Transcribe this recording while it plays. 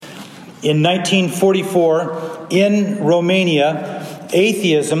In 1944, in Romania,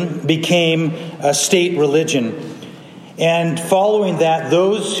 atheism became a state religion. And following that,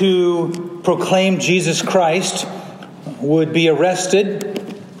 those who proclaimed Jesus Christ would be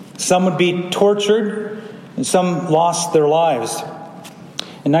arrested, some would be tortured, and some lost their lives.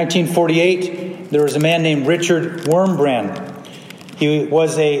 In 1948, there was a man named Richard Wurmbrand. He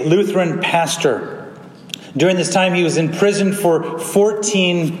was a Lutheran pastor. During this time, he was in prison for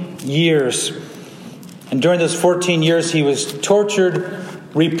 14 years. And during those 14 years, he was tortured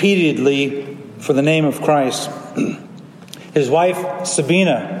repeatedly for the name of Christ. His wife,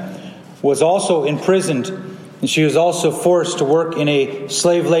 Sabina, was also imprisoned, and she was also forced to work in a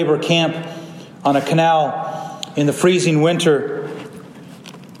slave labor camp on a canal in the freezing winter.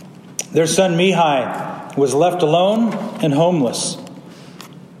 Their son, Mihai, was left alone and homeless.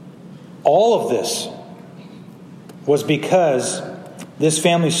 All of this was because this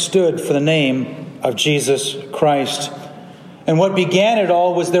family stood for the name of Jesus Christ. And what began it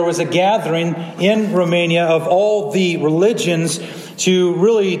all was there was a gathering in Romania of all the religions to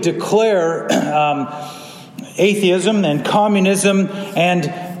really declare atheism and communism.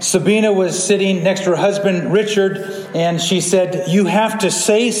 And Sabina was sitting next to her husband, Richard, and she said, "You have to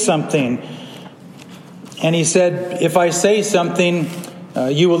say something." And he said, "If I say something,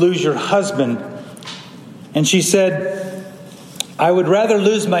 you will lose your husband." And she said, "I would rather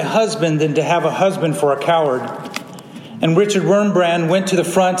lose my husband than to have a husband for a coward." And Richard Wurmbrand went to the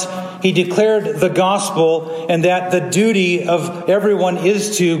front. He declared the gospel and that the duty of everyone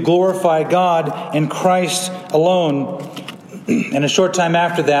is to glorify God and Christ alone. And a short time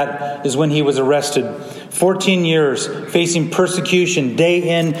after that is when he was arrested. 14 years facing persecution day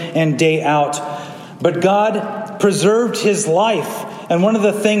in and day out. But God preserved his life. And one of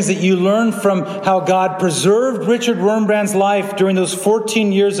the things that you learn from how God preserved Richard Wurmbrand's life during those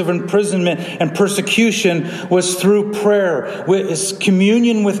 14 years of imprisonment and persecution was through prayer, with his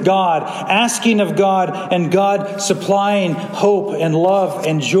communion with God, asking of God, and God supplying hope and love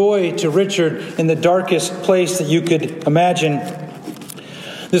and joy to Richard in the darkest place that you could imagine.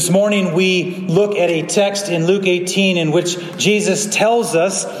 This morning we look at a text in Luke 18 in which Jesus tells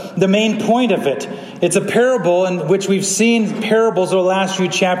us the main point of it. It's a parable in which we've seen parables over the last few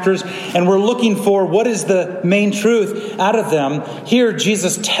chapters, and we're looking for what is the main truth out of them. Here,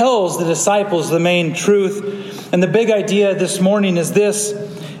 Jesus tells the disciples the main truth. And the big idea this morning is this: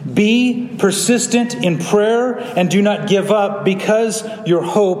 be persistent in prayer and do not give up, because your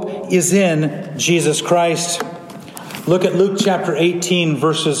hope is in Jesus Christ. Look at Luke chapter 18,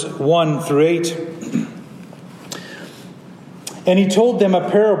 verses 1 through 8. And he told them a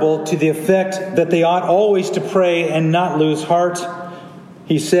parable to the effect that they ought always to pray and not lose heart.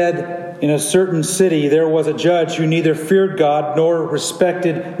 He said, in a certain city there was a judge who neither feared God nor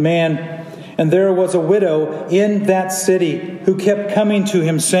respected man. And there was a widow in that city who kept coming to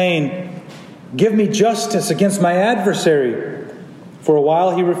him, saying, "Give me justice against my adversary." For a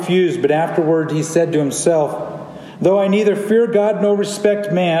while he refused, but afterward he said to himself, "Though I neither fear God nor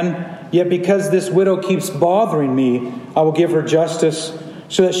respect man, yet because this widow keeps bothering me, I will give her justice,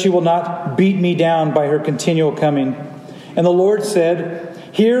 so that she will not beat me down by her continual coming." And the Lord said,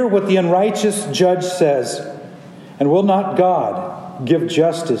 "Hear what the unrighteous judge says. And will not God give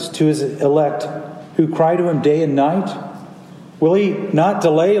justice to his elect, who cry to him day and night? Will he not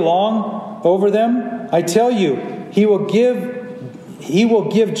delay long over them? I tell you, he will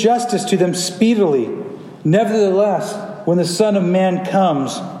give justice to them speedily. Nevertheless, when the Son of Man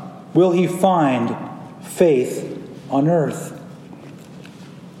comes, will he find faith on earth?"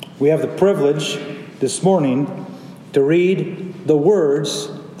 We have the privilege this morning to read the words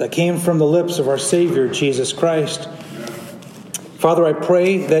that came from the lips of our Savior, Jesus Christ. Father, I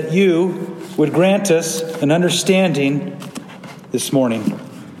pray that you would grant us an understanding this morning,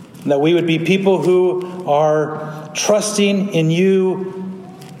 that we would be people who are trusting in you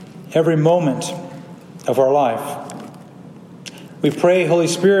every moment of our life. We pray, Holy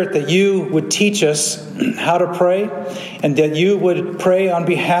Spirit, that you would teach us how to pray, and that you would pray on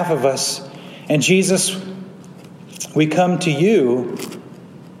behalf of us. And Jesus, we come to you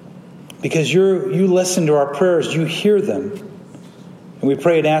because you listen to our prayers, you hear them. And we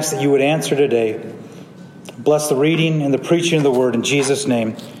pray and ask that you would answer today. Bless the reading and the preaching of the word in Jesus'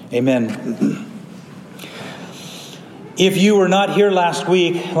 name. Amen. If you were not here last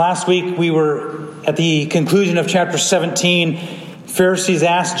week we were at the conclusion of chapter 17. Pharisees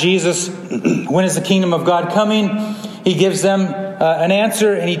asked Jesus, "When is the kingdom of God coming?" He gives them an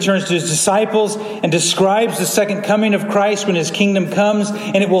answer, and he turns to his disciples and describes the second coming of Christ when his kingdom comes,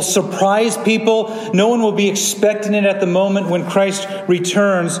 and it will surprise people. No one will be expecting it at the moment when Christ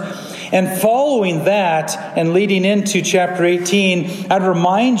returns. And following that and leading into chapter 18, I'd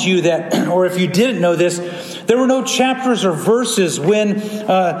remind you that, or if you didn't know this, there were no chapters or verses when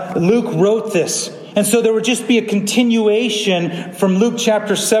Luke wrote this. And so there would just be a continuation from Luke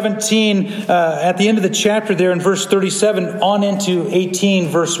chapter 17 at the end of the chapter there in verse 37 on into 18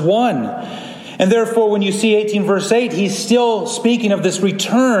 verse 1. And therefore, when you see 18 verse 8, he's still speaking of this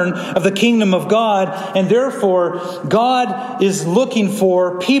return of the kingdom of God. And therefore, God is looking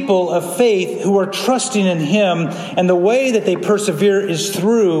for people of faith who are trusting in Him. And the way that they persevere is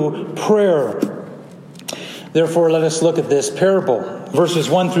through prayer. Therefore, let us look at this parable. Verses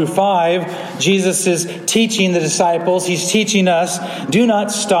 1 through 5, Jesus is teaching the disciples. He's teaching us, do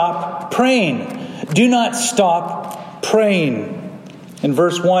not stop praying. Do not stop praying. In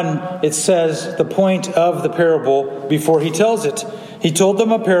verse 1, it says the point of the parable before he tells it. He told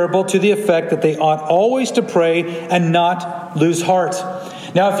them a parable to the effect that they ought always to pray and not lose heart.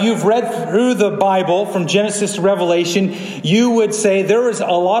 Now, if you've read through the Bible from Genesis to Revelation, you would say there is a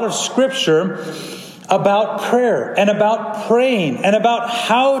lot of scripture about prayer and about praying and about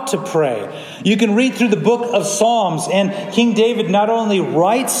how to pray. You can read through the book of Psalms, and King David not only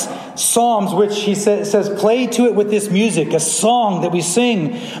writes Psalms, which he says play to it with this music, a song that we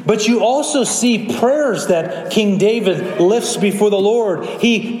sing, but you also see prayers that King David lifts before the Lord.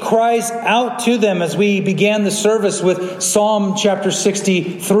 He cries out to them, as we began the service with Psalm chapter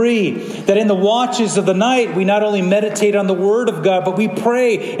 63, that in the watches of the night we not only meditate on the Word of God, but we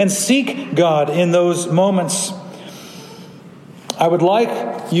pray and seek God in those moments. I would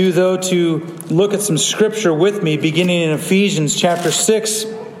like you, though, to look at some scripture with me, beginning in Ephesians chapter 6,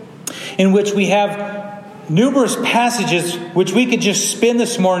 in which we have numerous passages which we could just spend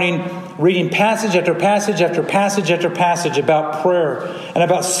this morning reading passage after passage after passage after passage about prayer and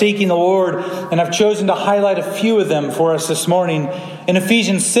about seeking the Lord. And I've chosen to highlight a few of them for us this morning. In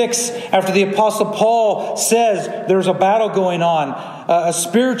Ephesians 6, after the Apostle Paul says there's a battle going on, a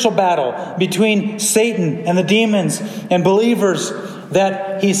spiritual battle between Satan and the demons and believers,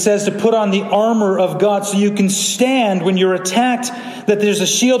 that he says to put on the armor of God so you can stand when you're attacked, that there's a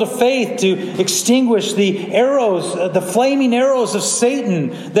shield of faith to extinguish the arrows, the flaming arrows of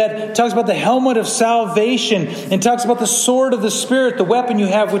Satan, that talks about the helmet of salvation and talks about the sword of the Spirit, the weapon you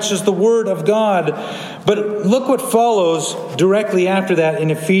have, which is the Word of God. But look what follows directly after that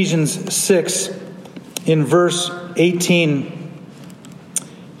in Ephesians 6 in verse 18.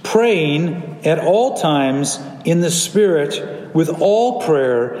 Praying at all times in the Spirit with all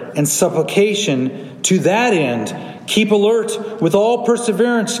prayer and supplication, to that end keep alert with all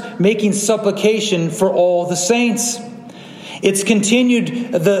perseverance, making supplication for all the saints. It's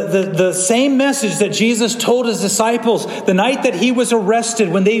continued the same message that Jesus told his disciples the night that he was arrested,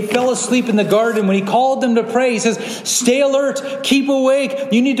 when they fell asleep in the garden, when he called them to pray. He says, stay alert, keep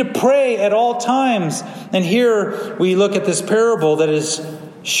awake. You need to pray at all times. And here we look at this parable that is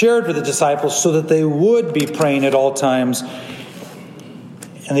shared with the disciples so that they would be praying at all times.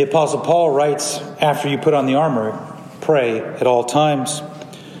 And the Apostle Paul writes, after you put on the armor, pray at all times.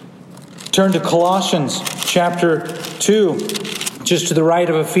 Turn to Colossians chapter 2, just to the right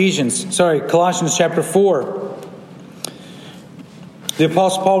of Ephesians. Colossians chapter 4. The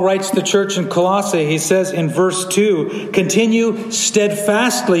Apostle Paul writes to the church in Colossae, he says in verse 2, continue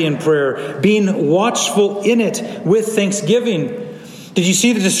steadfastly in prayer, being watchful in it with thanksgiving. Did you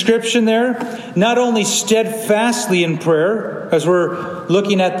see the description there? Not only steadfastly in prayer, as we're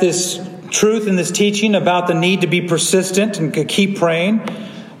looking at this truth and this teaching about the need to be persistent and keep praying,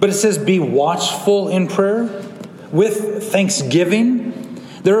 but it says be watchful in prayer with thanksgiving.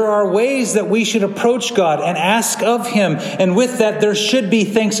 There are ways that we should approach God and ask of Him. And with that, there should be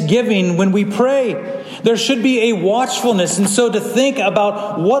thanksgiving when we pray. There should be a watchfulness. And so to think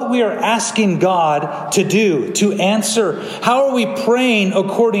about what we are asking God to do, to answer. How are we praying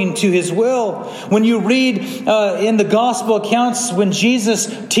according to His will? When you read in the gospel accounts, when Jesus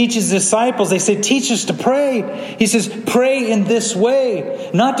teaches disciples, they say, teach us to pray. He says, pray in this way.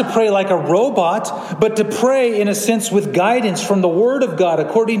 Not to pray like a robot, but to pray in a sense with guidance from the Word of God,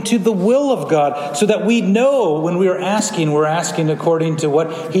 according to the will of God, so that we know when we're asking according to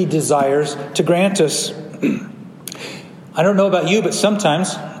what He desires to grant us. I don't know about you, but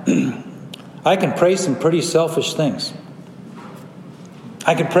sometimes I can pray some pretty selfish things.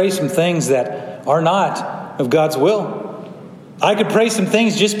 I can pray some things that are not of God's will. I could pray some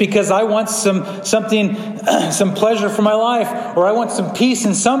things just because I want some pleasure for my life, or I want some peace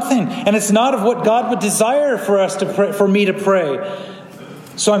in something, and it's not of what God would desire for us to pray, for me to pray.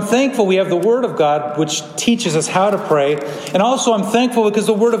 So I'm thankful we have the Word of God, which teaches us how to pray. And also I'm thankful because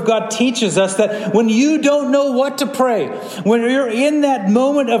the Word of God teaches us that when you don't know what to pray, when you're in that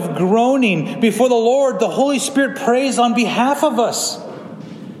moment of groaning before the Lord, the Holy Spirit prays on behalf of us.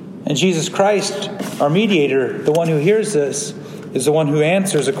 And Jesus Christ, our mediator, the one who hears this, is the one who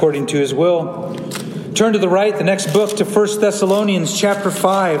answers according to His will. Turn to the right, the next book, to 1 Thessalonians chapter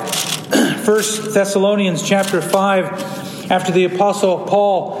 5. 1 Thessalonians chapter 5. After the Apostle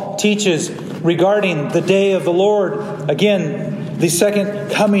Paul teaches regarding the day of the Lord, again, the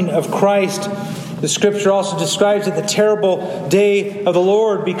second coming of Christ, the Scripture also describes it the terrible day of the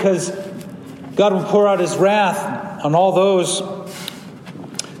Lord, because God will pour out His wrath on all those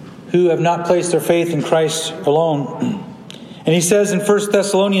who have not placed their faith in Christ alone. And he says in 1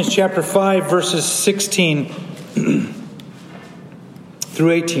 Thessalonians chapter 5, verses 16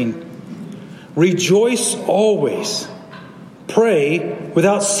 through 18, "Rejoice always. Pray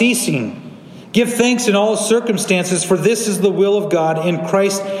without ceasing. Give thanks in all circumstances, for this is the will of God in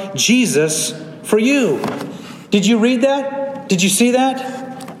Christ Jesus for you." Did you read that? Did you see that?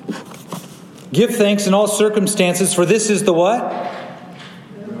 Give thanks in all circumstances, for this is the what?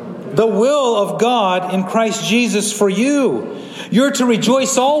 The will of God in Christ Jesus for you. You're to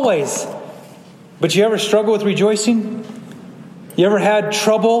rejoice always. But you ever struggle with rejoicing? You ever had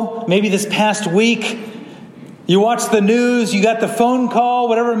trouble? Maybe this past week, you watch the news, you got the phone call,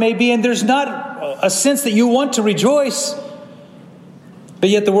 whatever it may be, and there's not a sense that you want to rejoice. But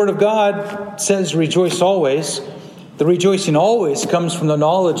yet the Word of God says rejoice always. The rejoicing always comes from the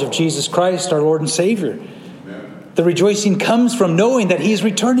knowledge of Jesus Christ, our Lord and Savior. The rejoicing comes from knowing that He is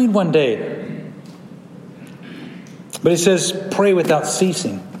returning one day. But it says, pray without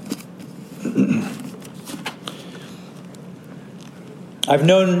ceasing. I've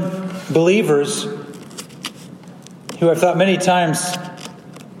known believers who I've thought many times,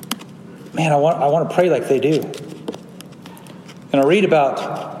 man, I want to pray like they do. And I read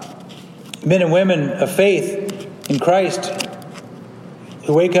about men and women of faith in Christ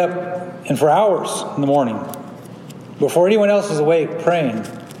who wake up and for hours in the morning, before anyone else is awake, praying.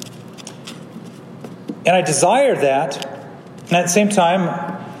 And I desire that. And at the same time,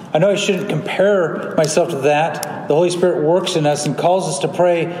 I know I shouldn't compare myself to that. The Holy Spirit works in us and calls us to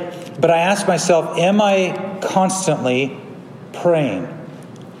pray. But I ask myself, am I constantly praying?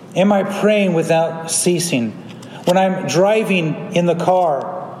 Am I praying without ceasing? When I'm driving in the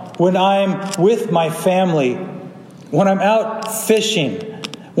car, when I'm with my family, when I'm out fishing,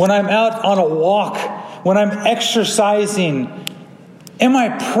 when I'm out on a walk, when I'm exercising, am I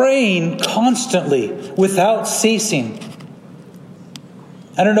praying constantly without ceasing?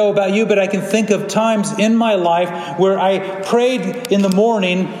 I don't know about you, but I can think of times in my life where I prayed in the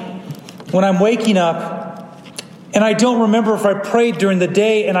morning when I'm waking up, and I don't remember if I prayed during the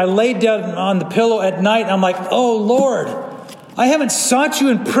day, and I laid down on the pillow at night, and I'm like, oh Lord, I haven't sought you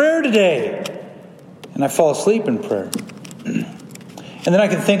in prayer today. And I fall asleep in prayer. And then I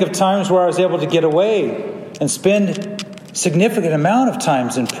can think of times where I was able to get away and spend a significant amount of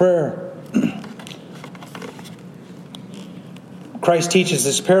times in prayer. Christ teaches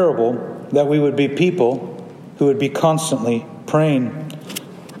this parable that we would be people who would be constantly praying.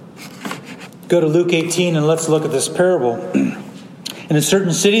 Go to Luke 18 and let's look at this parable. In a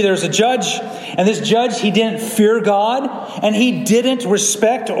certain city there's a judge, and this judge, he didn't fear God, and he didn't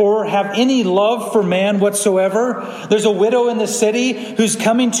respect or have any love for man whatsoever. There's a widow in the city who's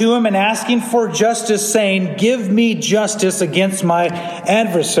coming to him and asking for justice, saying, "Give me justice against my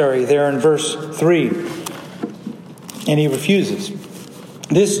adversary," there in verse 3. And he refuses.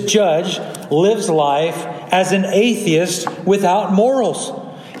 This judge lives life as an atheist without morals.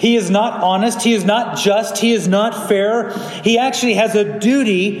 He is not honest. He is not just. He is not fair. He actually has a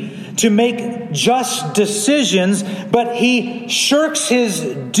duty to make just decisions, but he shirks his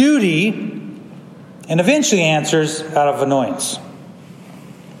duty and eventually answers out of annoyance.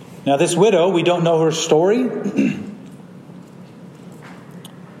 Now, this widow, we don't know her story.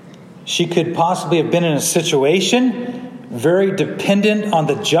 She could possibly have been in a situation very dependent on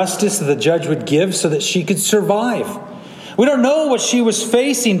the justice that the judge would give so that she could survive. We don't know what she was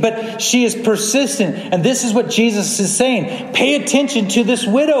facing, but she is persistent. And this is what Jesus is saying. Pay attention to this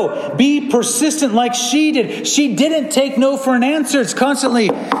widow. Be persistent like she did. She didn't take no for an answer. It's constantly,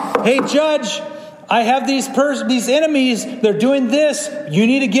 "Hey, judge, I have these enemies. They're doing this. You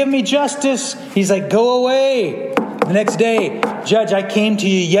need to give me justice." He's like, "Go away." The next day, "Judge, I came to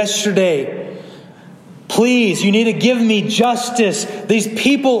you yesterday Please, you need to give me justice. These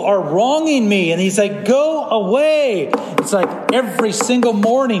people are wronging me. And he's like, go away. It's like every single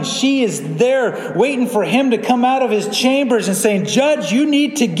morning she is there waiting for him to come out of his chambers and saying, Judge, you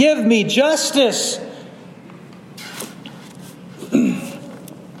need to give me justice.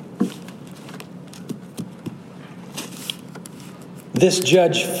 This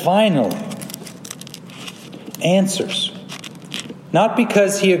judge finally answers. Not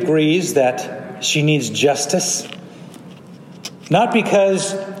because he agrees that she needs justice. Not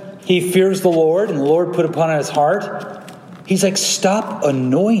because he fears the Lord and the Lord put upon his heart. He's like, stop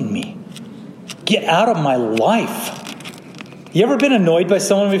annoying me. Get out of my life. You ever been annoyed by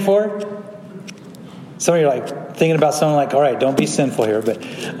someone before? Some of you are like thinking about someone like, all right, don't be sinful here. But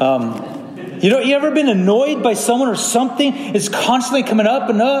you ever been annoyed by someone or something? It's constantly coming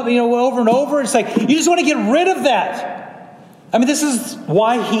up and up, over and over. It's like, you just want to get rid of that. I mean, this is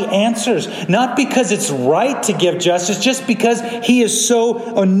why he answers. Not because it's right to give justice, just because he is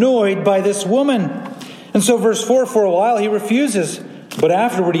so annoyed by this woman. And so verse 4, for a while he refuses. But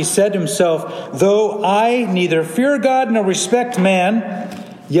afterward he said to himself, though I neither fear God nor respect man,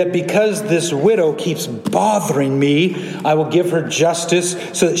 yet because this widow keeps bothering me, I will give her justice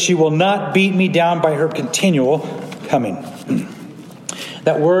so that she will not beat me down by her continual coming.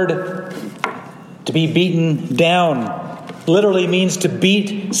 That word, to be beaten down, literally means to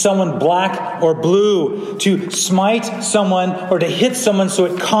beat someone black or blue, to smite someone or to hit someone so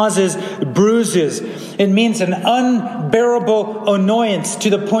it causes bruises. It means an unbearable annoyance to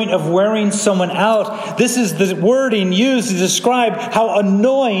the point of wearing someone out. This is the wording used to describe how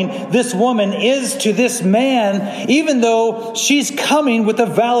annoying this woman is to this man, even though she's coming with a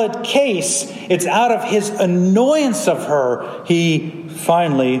valid case. It's out of his annoyance of her he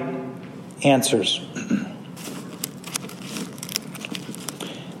finally answers.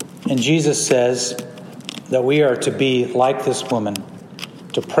 And Jesus says that we are to be like this woman,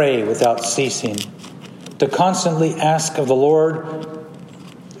 to pray without ceasing, to constantly ask of the Lord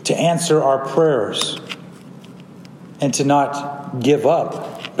to answer our prayers, and to not give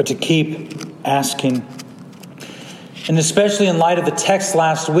up, but to keep asking. And especially in light of the text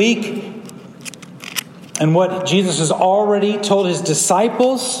last week, and what Jesus has already told his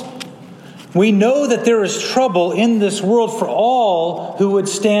disciples, we know that there is trouble in this world for all who would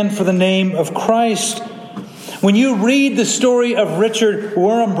stand for the name of Christ. When you read the story of Richard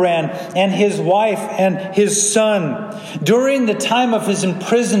Wurmbrand and his wife and his son, during the time of his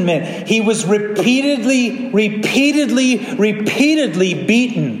imprisonment, he was repeatedly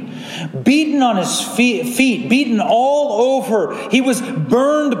beaten. Beaten on his feet, beaten all over. He was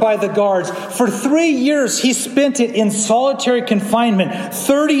burned by the guards. For 3 years, he spent it in solitary confinement,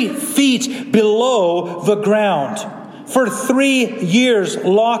 30 feet below the ground. For 3 years,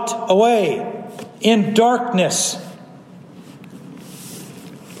 locked away in darkness.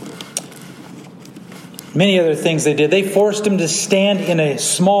 Many other things they did. They forced him to stand in a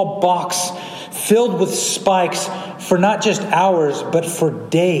small box filled with spikes for not just hours, but for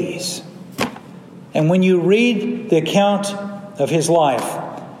days. And when you read the account of his life,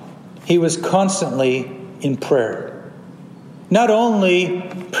 he was constantly in prayer. Not only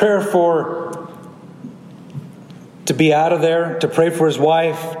prayer to be out of there, to pray for his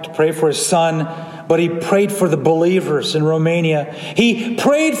wife, to pray for his son, but he prayed for the believers in Romania. He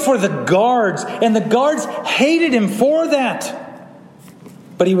prayed for the guards, and the guards hated him for that.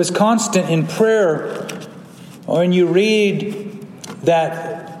 But he was constant in prayer. When you read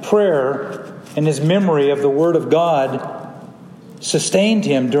that prayer and his memory of the Word of God sustained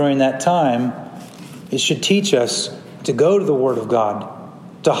him during that time, it should teach us to go to the Word of God,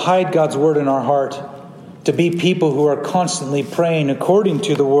 to hide God's Word in our heart, to be people who are constantly praying according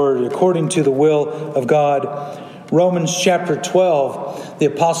to the Word, according to the will of God. Romans chapter 12, the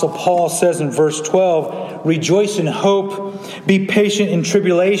Apostle Paul says in verse 12, rejoice in hope, be patient in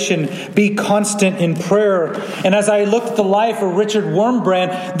tribulation, be constant in prayer. And as I looked at the life of Richard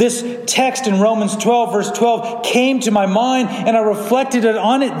Wurmbrand, this text in Romans 12, verse 12 came to my mind, and I reflected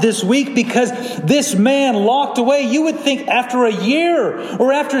on it this week because this man locked away. You would think after a year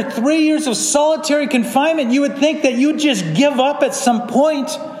or after 3 years of solitary confinement, you would think that you'd just give up at some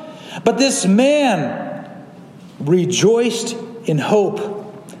point. But this man rejoiced in hope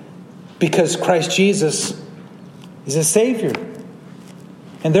because Christ Jesus is a Savior.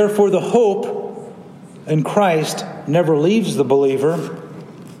 And therefore the hope in Christ never leaves the believer.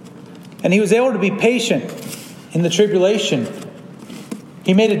 And he was able to be patient in the tribulation.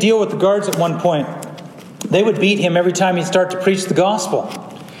 He made a deal with the guards at one point. They would beat him every time he'd start to preach the gospel.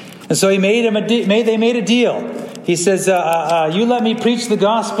 And so they made a deal. He says, you let me preach the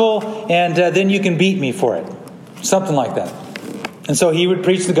gospel, and then you can beat me for it. Something like that. And so he would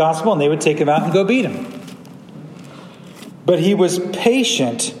preach the gospel, and they would take him out and go beat him. But he was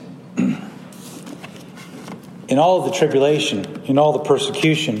patient in all of the tribulation, in all the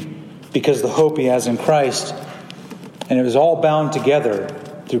persecution, because of the hope he has in Christ. And it was all bound together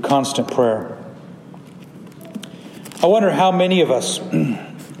through constant prayer. I wonder how many of us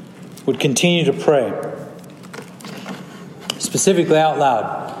would continue to pray, specifically out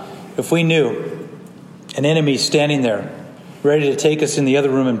loud, if we knew an enemy standing there, ready to take us in the other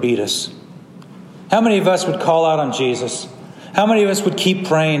room and beat us. How many of us would call out on Jesus? How many of us would keep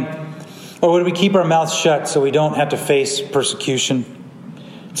praying? Or would we keep our mouths shut so we don't have to face persecution?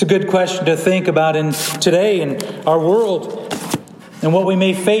 It's a good question to think about in today in our world and what we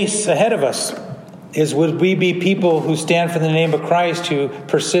may face ahead of us. Is would we be people who stand for the name of Christ, who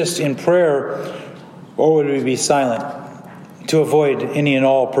persist in prayer, or would we be silent to avoid any and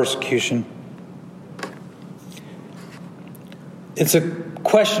all persecution? It's a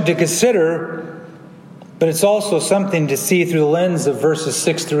question to consider, but it's also something to see through the lens of verses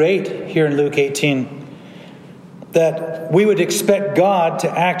 6 through 8 here in Luke 18, that we would expect God to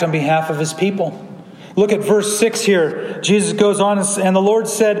act on behalf of his people. Look at verse 6 here. Jesus goes on, and the Lord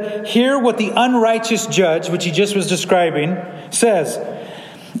said, "Hear what the unrighteous judge," which he just was describing, says.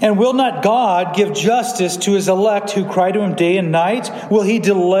 "And will not God give justice to his elect who cry to him day and night? Will he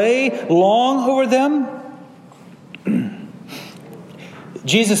delay long over them?"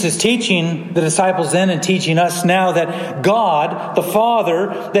 Jesus is teaching the disciples then and teaching us now that God, the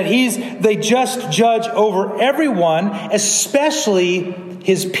Father, that he's the just judge over everyone, especially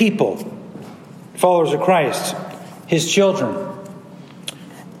his people. Followers of Christ, his children.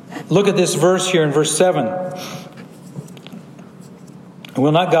 Look at this verse here in verse 7.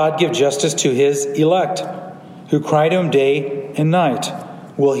 "Will not God give justice to his elect, who cry to him day and night?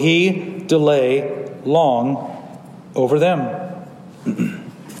 Will he delay long over them?"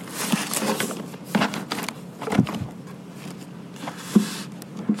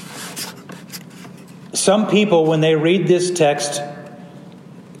 Some people, when they read this text,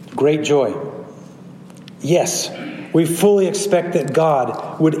 great joy. Yes, we fully expect that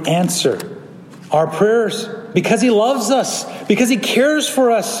God would answer our prayers because he loves us, because he cares for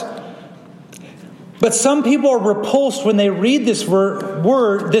us. But some people are repulsed when they read this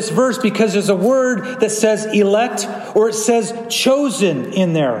verse, because there's a word that says elect or it says chosen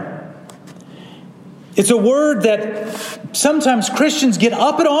in there. It's a word that sometimes Christians get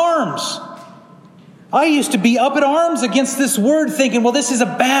up in arms. I used to be up in arms against this word, thinking, well, this is a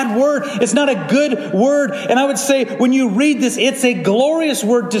bad word. It's not a good word. And I would say, when you read this, it's a glorious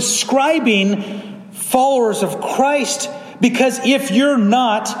word describing followers of Christ. Because if you're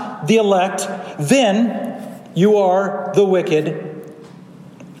not the elect, then you are the wicked.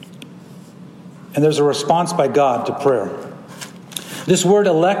 And there's a response by God to prayer. This word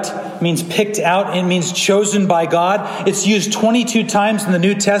elect means picked out. It means chosen by God. It's used 22 times in the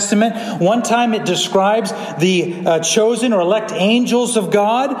New Testament. One time it describes the chosen or elect angels of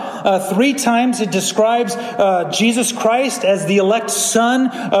God. 3 times it describes Jesus Christ as the elect Son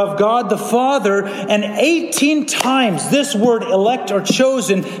of God the Father. And 18 times this word elect or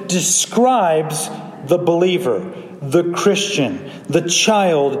chosen describes the believer, the Christian, the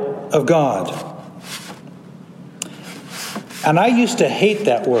child of God. And I used to hate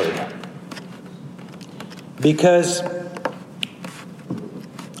that word because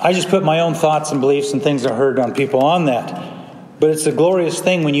I just put my own thoughts and beliefs and things I heard on people on that. But it's a glorious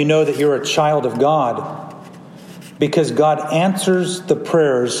thing when you know that you're a child of God, because God answers the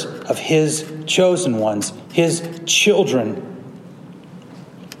prayers of his chosen ones, his children.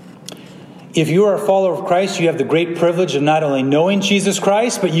 If you are a follower of Christ, you have the great privilege of not only knowing Jesus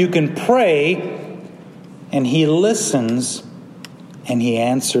Christ, but you can pray and he listens and he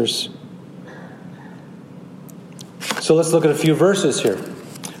answers. So let's look at a few verses here.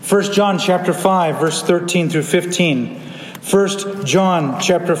 1 John chapter 5, verse 13 through 15. 1 John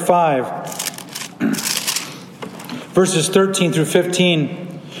chapter 5, verses 13 through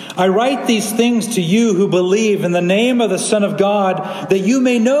 15. "I write these things to you who believe in the name of the Son of God, that you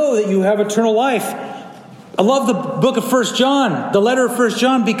may know that you have eternal life." I love the book of 1 John, the letter of 1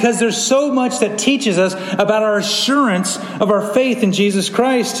 John, because there's so much that teaches us about our assurance of our faith in Jesus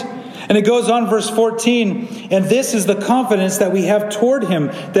Christ. And it goes on, verse 14, "And this is the confidence that we have toward him,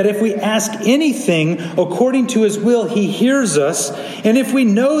 that if we ask anything according to his will, he hears us. And if we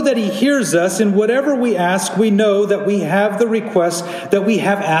know that he hears us in whatever we ask, we know that we have the request that we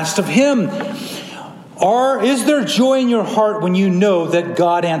have asked of him." Is there joy in your heart when you know that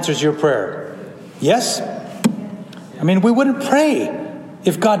God answers your prayer? Yes? I mean, we wouldn't pray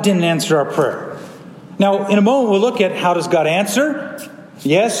if God didn't answer our prayer. Now, in a moment, we'll look at how does God answer?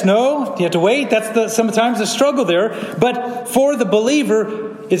 Yes, no, you have to wait. That's sometimes the struggle there. But for the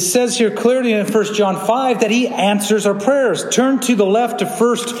believer, it says here clearly in 1 John 5 that he answers our prayers. Turn to the left to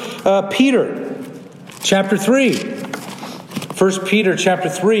 1 Peter chapter 3. 1 Peter chapter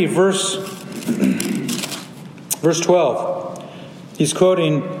 3, verse 12. He's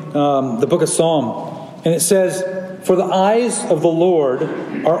quoting the book of Psalm. And it says, "For the eyes of the Lord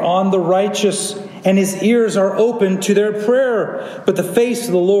are on the righteous, and his ears are open to their prayer. But the face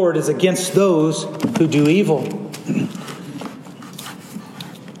of the Lord is against those who do evil."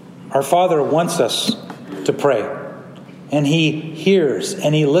 Our Father wants us to pray. And he hears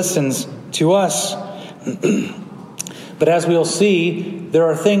and he listens to us. But as we'll see, there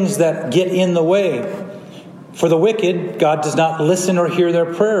are things that get in the way. For the wicked, God does not listen or hear their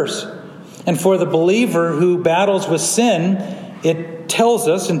prayers. And for the believer who battles with sin, it tells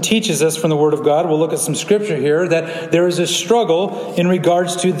us and teaches us from the Word of God, we'll look at some scripture here, that there is a struggle in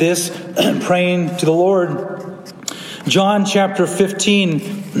regards to this praying to the Lord. John chapter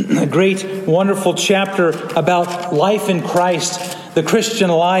 15, a great, wonderful chapter about life in Christ, the Christian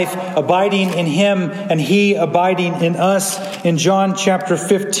life, abiding in Him and He abiding in us. In John chapter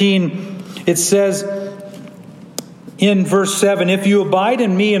 15, it says in verse 7, "If you abide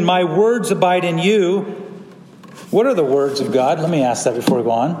in me and my words abide in you." What are the words of God? Let me ask that before we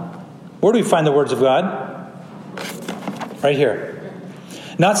go on. Where do we find the words of God? Right here.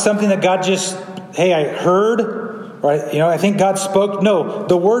 Not something that God just, hey, I heard, right? I think God spoke. No,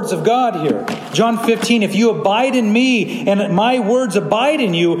 the words of God here. John 15, "If you abide in me and my words abide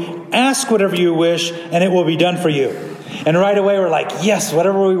in you, ask whatever you wish and it will be done for you." And right away we're like, yes,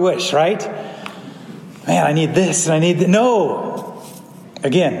 whatever we wish, right? Man, I need this and I need that. No.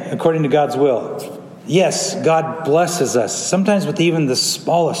 Again, according to God's will. Yes, God blesses us, sometimes with even the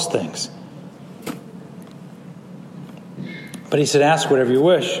smallest things. But He said, ask whatever you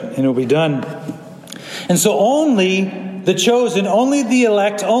wish, and it will be done. And so only the chosen, only the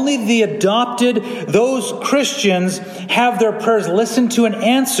elect, only the adopted, those Christians have their prayers listened to and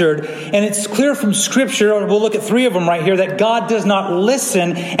answered. And it's clear from Scripture, we'll look at 3 of them right here, that God does not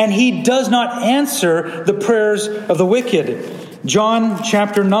listen and He does not answer the prayers of the wicked. John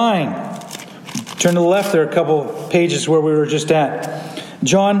chapter 9. Turn to the left there, a couple pages where we were just at.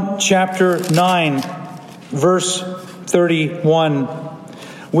 John chapter 9, verse 31.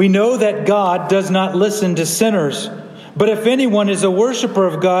 "We know that God does not listen to sinners, but if anyone is a worshiper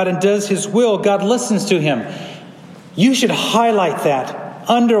of God and does His will, God listens to him." You should highlight that,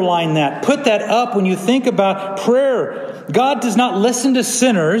 underline that, put that up when you think about prayer. God does not listen to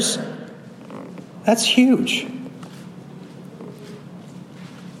sinners. That's huge.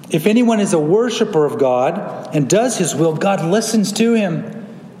 If anyone is a worshiper of God and does His will, God listens to him.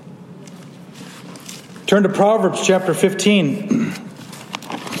 Turn to Proverbs chapter 15.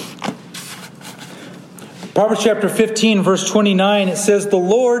 Proverbs chapter 15, verse 29, it says, "The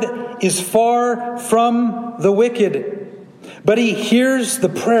Lord is far from the wicked, but He hears the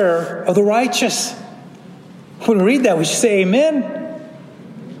prayer of the righteous." When we read that, we should say amen.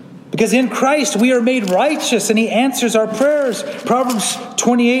 Because in Christ we are made righteous and He answers our prayers. Proverbs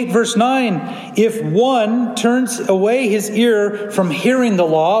 28 verse 9. "If one turns away his ear from hearing the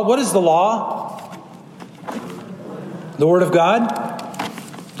law," what is the law? The Word of God.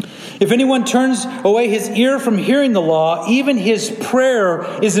 "If anyone turns away his ear from hearing the law, even his prayer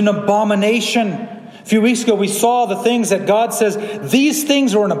is an abomination." A few weeks ago we saw the things that God says, these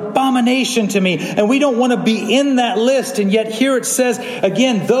things are an abomination to me. And we don't want to be in that list. And yet here it says,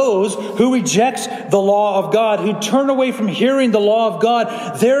 again, those who reject the law of God, who turn away from hearing the law of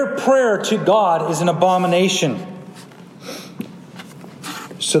God, their prayer to God is an abomination.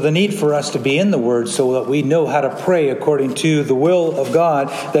 So the need for us to be in the Word so that we know how to pray according to the will of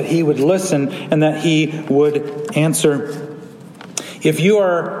God, that He would listen and that He would answer. If you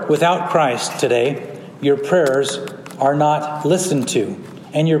are without Christ today, your prayers are not listened to,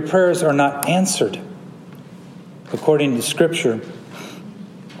 and your prayers are not answered, according to Scripture.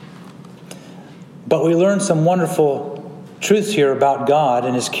 But we learn some wonderful truths here about God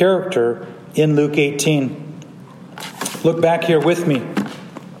and His character in Luke 18. Look back here with me.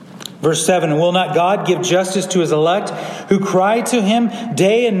 Verse 7, "Will not God give justice to His elect who cry to Him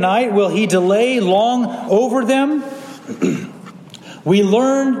day and night? Will He delay long over them?" We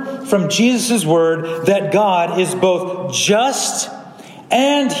learn from Jesus' word that God is both just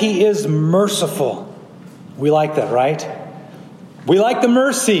and He is merciful. We like that, right? We like the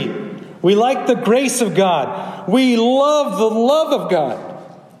mercy. We like the grace of God. We love the love of God.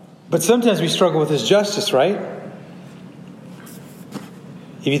 But sometimes we struggle with His justice, right?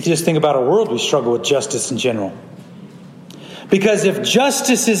 If you just think about our world, we struggle with justice in general. Because if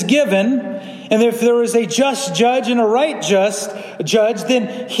justice is given, and if there is a just judge and a right just judge,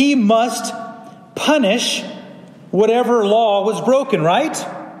 then he must punish whatever law was broken, right?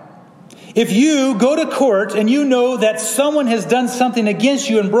 If you go to court and you know that someone has done something against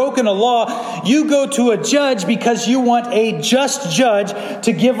you and broken a law, you go to a judge because you want a just judge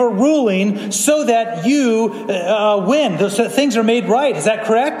to give a ruling so that you win. Those things are made right. Is that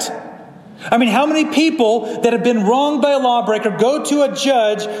correct? I mean, how many people that have been wronged by a lawbreaker go to a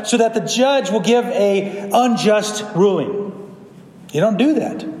judge so that the judge will give an unjust ruling? You don't do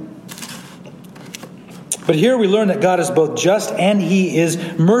that. But here we learn that God is both just and He is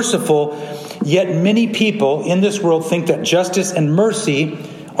merciful. Yet many people in this world think that justice and mercy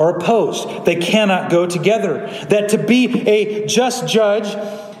are opposed. They cannot go together. That to be a just judge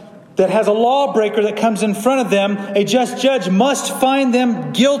that has a lawbreaker that comes in front of them, a just judge must find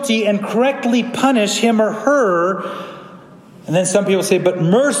them guilty and correctly punish him or her. And then some people say, but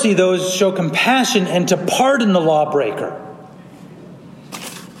mercy, those show compassion and to pardon the lawbreaker.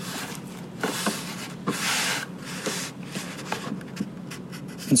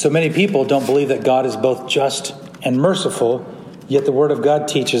 And so many people don't believe that God is both just and merciful. Yet the Word of God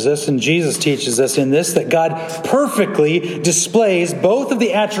teaches us, and Jesus teaches us in this, that God perfectly displays both of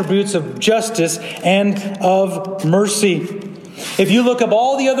the attributes of justice and of mercy. If you look up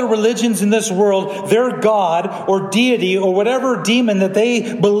all the other religions in this world, their God or deity or whatever demon that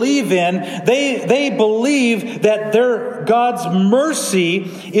they believe in, they believe that their God's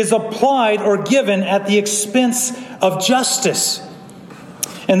mercy is applied or given at the expense of justice.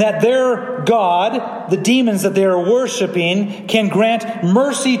 And that their God, the demons that they are worshiping, can grant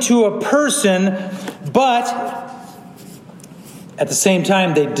mercy to a person, but at the same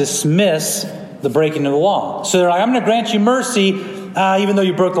time they dismiss the breaking of the law. So they're like, I'm going to grant you mercy, even though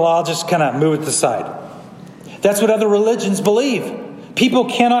you broke the law, I'll just kind of move it to the side. That's what other religions believe. People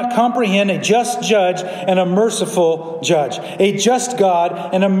cannot comprehend a just judge and a merciful judge. A just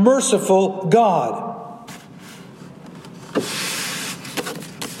God and a merciful God.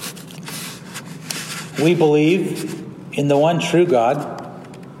 We believe in the one true God,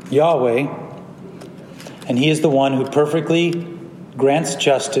 Yahweh, and He is the one who perfectly grants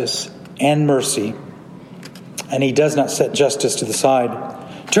justice and mercy, and He does not set justice to the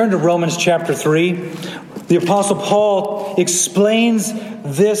side. Turn to Romans chapter 3. The Apostle Paul explains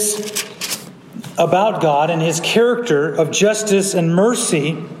this about God and His character of justice and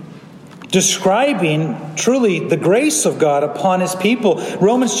mercy, describing truly the grace of God upon His people.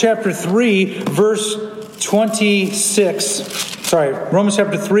 Romans chapter 3, verse 26. Romans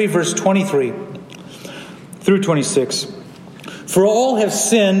chapter 3, verse 23 through 26. For all have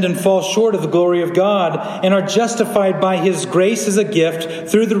sinned and fall short of the glory of God, and are justified by His grace as a gift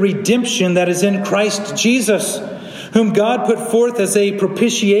through the redemption that is in Christ Jesus, whom God put forth as a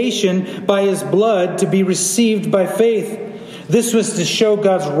propitiation by His blood to be received by faith. This was to show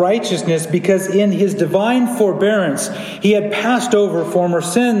God's righteousness, because in His divine forbearance He had passed over former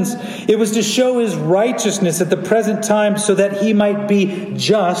sins. It was to show His righteousness at the present time, so that He might be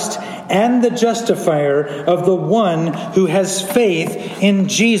just and the justifier of the one who has faith in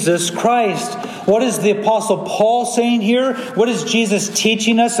Jesus Christ. What is the Apostle Paul saying here? What is Jesus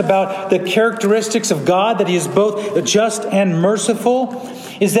teaching us about the characteristics of God, that He is both just and merciful?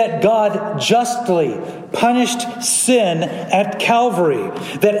 Is that God justly punished sin at Calvary.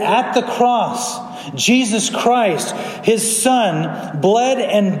 That at the cross, Jesus Christ, His Son, bled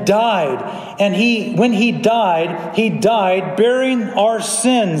and died. And when He died bearing our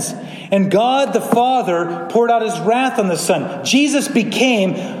sins. And God the Father poured out His wrath on the Son. Jesus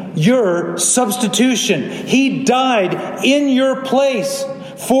became your substitution. He died in your place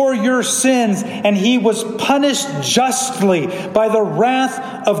for your sins, and He was punished justly by the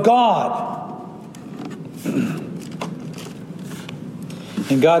wrath of God.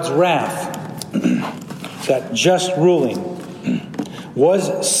 And God's wrath, that just ruling,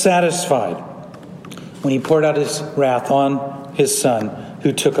 was satisfied when He poured out His wrath on His Son,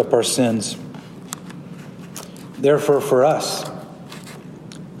 who took up our sins. Therefore, for us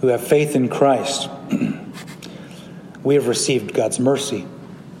who have faith in Christ, we have received God's mercy,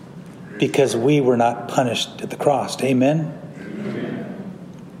 because we were not punished at the cross. Amen? Amen.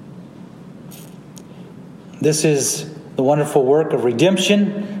 This is the wonderful work of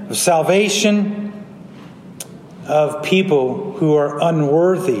redemption, of salvation, of people who are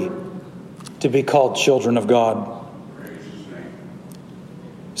unworthy to be called children of God.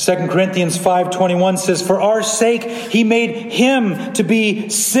 2 Corinthians 5:21 says, "For our sake he made him to be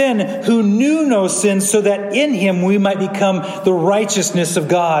sin who knew no sin, so that in him we might become the righteousness of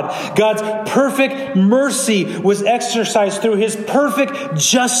God." God's perfect mercy was exercised through his perfect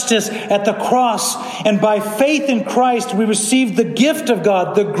justice at the cross. And by faith in Christ, we received the gift of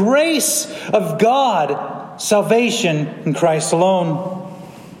God, the grace of God, salvation in Christ alone.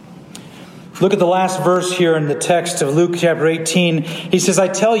 Look at the last verse here in the text of Luke chapter 18. He says, "I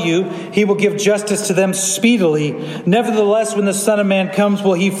tell you, he will give justice to them speedily. Nevertheless, when the Son of Man comes,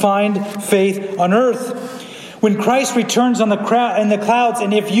 will he find faith on earth?" When Christ returns in the clouds,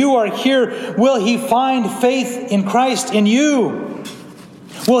 and if you are here, will he find faith in Christ in you?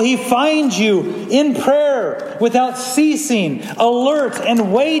 Will he find you in prayer without ceasing, alert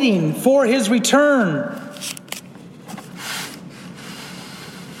and waiting for his return?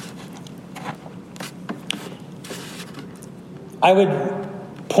 I would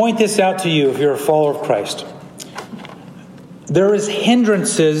point this out to you if you're a follower of Christ. There is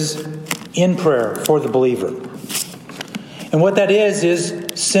hindrances in prayer for the believer. And what that is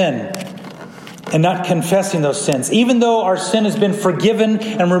sin and not confessing those sins. Even though our sin has been forgiven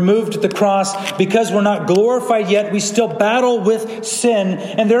and removed at the cross, because we're not glorified yet, we still battle with sin.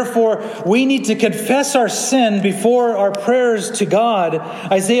 And therefore, we need to confess our sin before our prayers to God.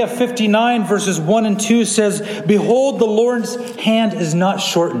 Isaiah 59 verses 1 and 2 says, "Behold, the Lord's hand is not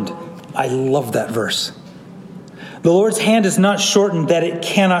shortened." I love that verse. "The Lord's hand is not shortened that it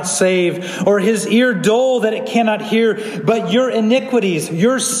cannot save, or his ear dull that it cannot hear. But your iniquities,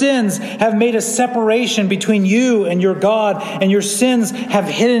 your sins, have made a separation between you and your God, and your sins have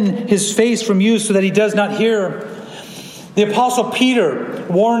hidden his face from you so that he does not hear." The Apostle Peter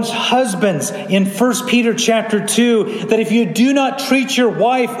warns husbands in 1 Peter chapter 2 that if you do not treat your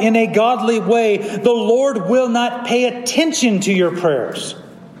wife in a godly way, the Lord will not pay attention to your prayers.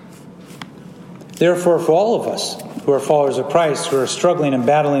 Therefore, for all of us who are followers of Christ, who are struggling and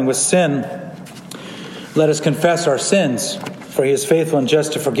battling with sin, let us confess our sins, for he is faithful and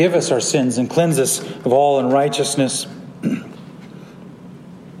just to forgive us our sins and cleanse us of all unrighteousness.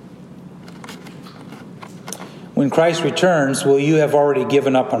 When Christ returns, will you have already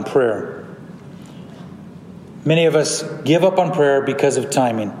given up on prayer? Many of us give up on prayer because of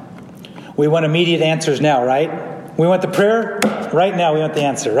timing. We want immediate answers now, right? We want the prayer right now. We want the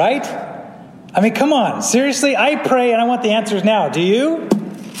answer, right? I mean, come on. Seriously, I pray and I want the answers now. Do you?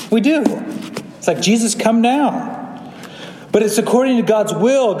 We do. It's like, Jesus, come now. But it's according to God's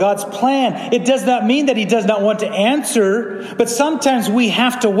will, God's plan. It does not mean that he does not want to answer, but sometimes we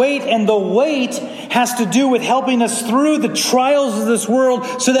have to wait, and the wait has to do with helping us through the trials of this world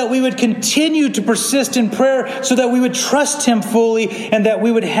so that we would continue to persist in prayer, so that we would trust him fully, and that we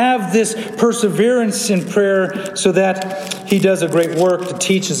would have this perseverance in prayer so that he does a great work to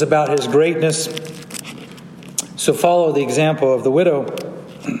teach us about his greatness. So follow the example of the widow.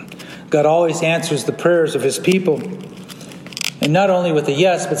 God always answers the prayers of his people. And not only with a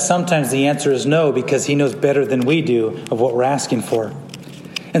yes, but sometimes the answer is no, because he knows better than we do of what we're asking for.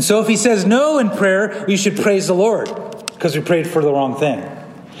 And so if he says no in prayer, we should praise the Lord, because we prayed for the wrong thing.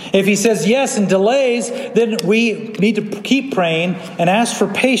 If he says yes and delays, then we need to keep praying and ask for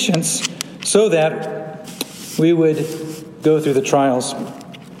patience so that we would go through the trials.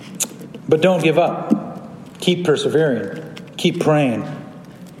 But don't give up. Keep persevering. Keep praying.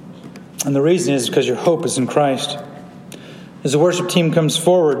 And the reason is because your hope is in Christ. As the worship team comes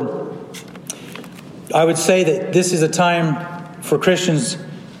forward, I would say that this is a time for Christians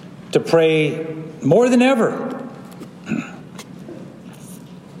to pray more than ever.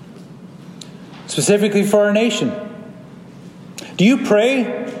 Specifically for our nation. Do you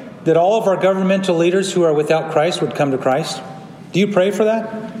pray that all of our governmental leaders who are without Christ would come to Christ? Do you pray for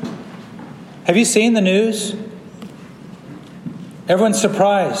that? Have you seen the news? Everyone's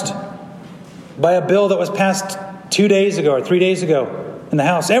surprised by a bill that was passed 2 days ago or 3 days ago in the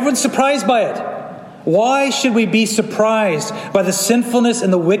House. Everyone's surprised by it. Why should we be surprised by the sinfulness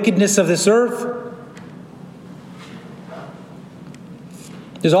and the wickedness of this earth?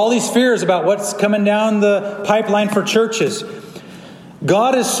 There's all these fears about what's coming down the pipeline for churches.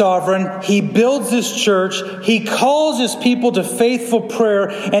 God is sovereign. He builds this church. He calls his people to faithful prayer.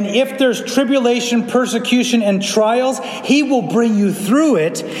 And if there's tribulation, persecution, and trials, he will bring you through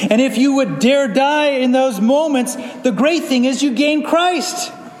it. And if you would dare die in those moments, the great thing is you gain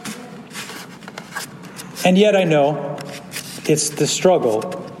Christ. And yet I know it's the struggle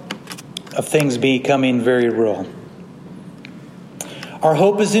of things becoming very real. Our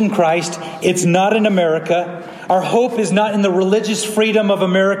hope is in Christ. It's not in America. Our hope is not in the religious freedom of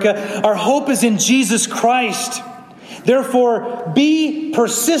America. Our hope is in Jesus Christ. Therefore, be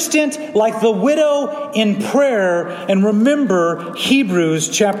persistent like the widow in prayer, and remember Hebrews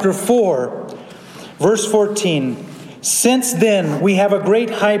chapter 4, verse 14. Since then, we have a great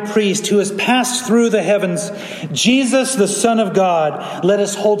high priest who has passed through the heavens, Jesus, the Son of God. Let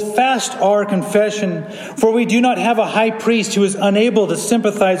us hold fast our confession, for we do not have a high priest who is unable to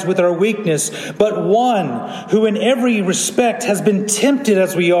sympathize with our weakness, but one who in every respect has been tempted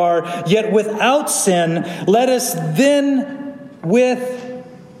as we are, yet without sin. Let us then with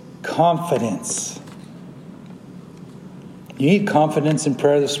confidence. You need confidence in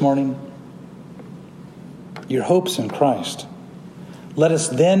prayer this morning? Your hope's in Christ. Let us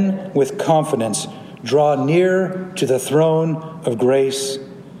then, with confidence, draw near to the throne of grace,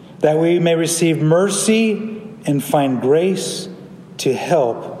 that we may receive mercy and find grace to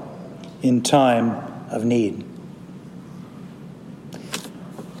help in time of need.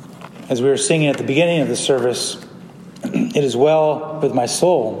 As we were singing at the beginning of the service, it is well with my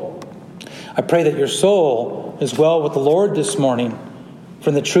soul. I pray that your soul is well with the Lord this morning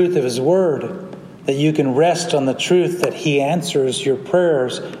from the truth of His Word, that you can rest on the truth that He answers your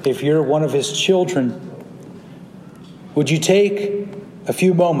prayers if you're one of His children. Would you take a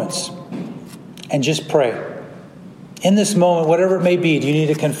few moments and just pray? In this moment, whatever it may be, do you need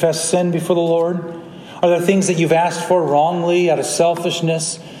to confess sin before the Lord? Are there things that you've asked for wrongly out of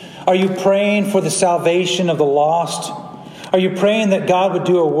selfishness? Are you praying for the salvation of the lost? Are you praying that God would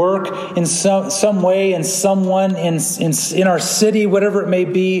do a work in some way in someone in our city, whatever it may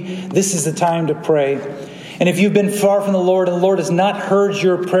be? This is the time to pray. And if you've been far from the Lord and the Lord has not heard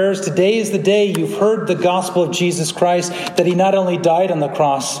your prayers, today is the day you've heard the gospel of Jesus Christ, that He not only died on the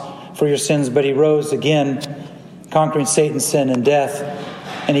cross for your sins, but He rose again, conquering Satan, sin, and death.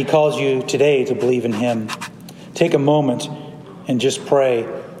 And He calls you today to believe in Him. Take a moment and just pray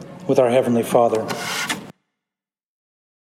with our Heavenly Father.